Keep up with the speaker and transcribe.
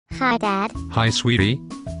Hi, Dad. Hi, sweetie.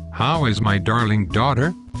 How is my darling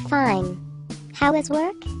daughter? Fine. How is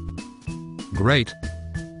work? Great.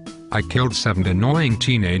 I killed 7 annoying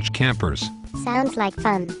teenage campers. Sounds like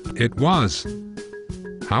fun. It was.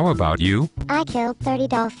 How about you? I killed 30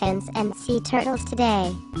 dolphins and sea turtles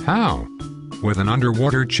today. How? With an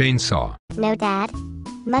underwater chainsaw. No, Dad.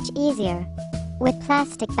 Much easier. With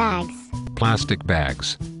plastic bags. Plastic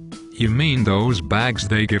bags. You mean those bags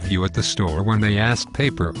they give you at the store when they ask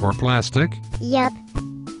paper or plastic? Yup.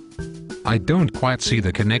 I don't quite see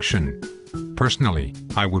the connection. Personally,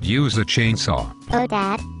 I would use a chainsaw. Oh,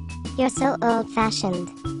 Dad. You're so old-fashioned.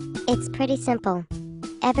 It's pretty simple.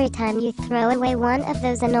 Every time you throw away one of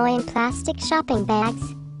those annoying plastic shopping bags,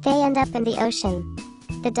 they end up in the ocean.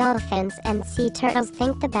 The dolphins and sea turtles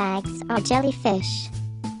think the bags are jellyfish.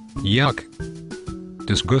 Yuck.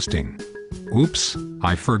 Disgusting. Oops,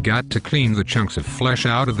 I forgot to clean the chunks of flesh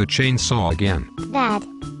out of the chainsaw again. Dad.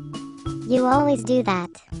 You always do that.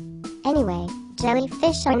 Anyway,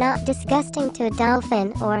 jellyfish are not disgusting to a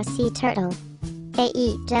dolphin or a sea turtle. They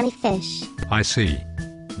eat jellyfish. I see.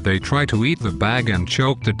 They try to eat the bag and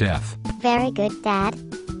choke to death. Very good, Dad.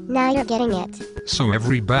 Now you're getting it. So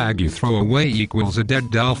every bag you throw away equals a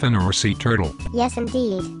dead dolphin or sea turtle. Yes,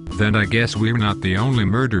 indeed. Then I guess we're not the only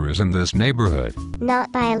murderers in this neighborhood.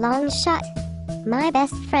 Not by a long shot. My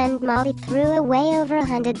best friend Molly threw away over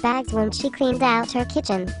 100 bags when she cleaned out her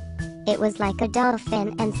kitchen. It was like a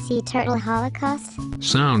dolphin and sea turtle holocaust.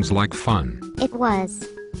 Sounds like fun. It was.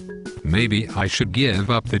 Maybe I should give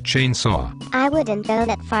up the chainsaw. I wouldn't go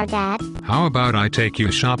that far, Dad. How about I take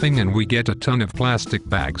you shopping and we get a ton of plastic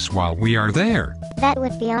bags while we are there? That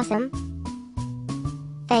would be awesome.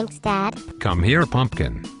 Thanks, Dad. Come here,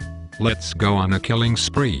 Pumpkin. Let's go on a killing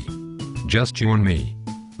spree. Just you and me.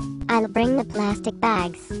 I'll bring the plastic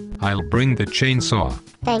bags. I'll bring the chainsaw.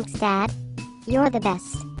 Thanks, Dad. You're the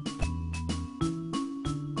best.